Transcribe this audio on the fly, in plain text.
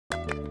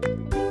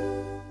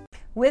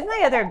With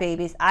my other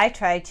babies, I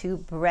try to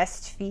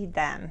breastfeed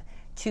them,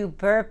 to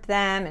burp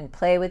them and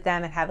play with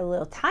them and have a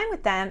little time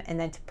with them, and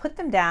then to put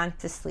them down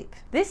to sleep.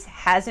 This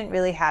hasn't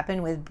really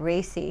happened with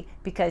Bracy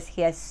because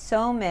he has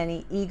so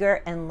many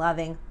eager and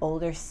loving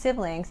older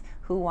siblings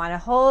who want to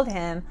hold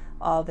him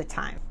all the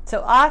time.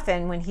 So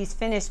often when he's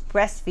finished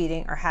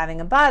breastfeeding or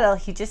having a bottle,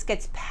 he just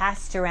gets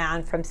passed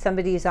around from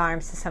somebody's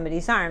arms to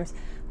somebody's arms,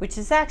 which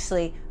is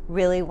actually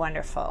really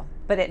wonderful.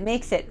 But it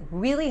makes it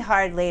really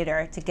hard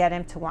later to get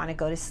him to want to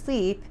go to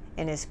sleep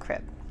in his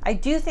crib. I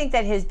do think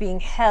that his being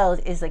held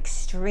is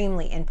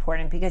extremely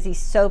important because he's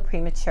so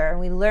premature, and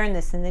we learned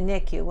this in the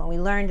NICU when we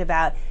learned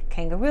about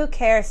kangaroo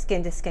care,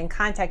 skin to skin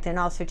contact, and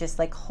also just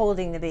like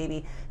holding the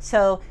baby.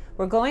 So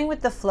we're going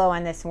with the flow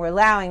on this, and we're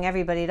allowing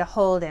everybody to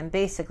hold him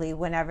basically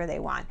whenever they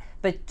want.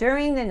 But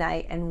during the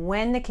night and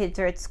when the kids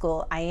are at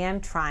school, I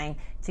am trying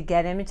to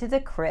get him into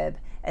the crib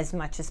as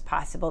much as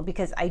possible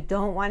because I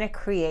don't want to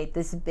create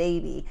this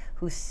baby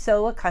who's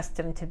so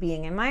accustomed to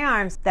being in my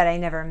arms that I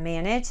never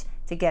manage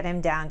to get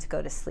him down to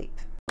go to sleep.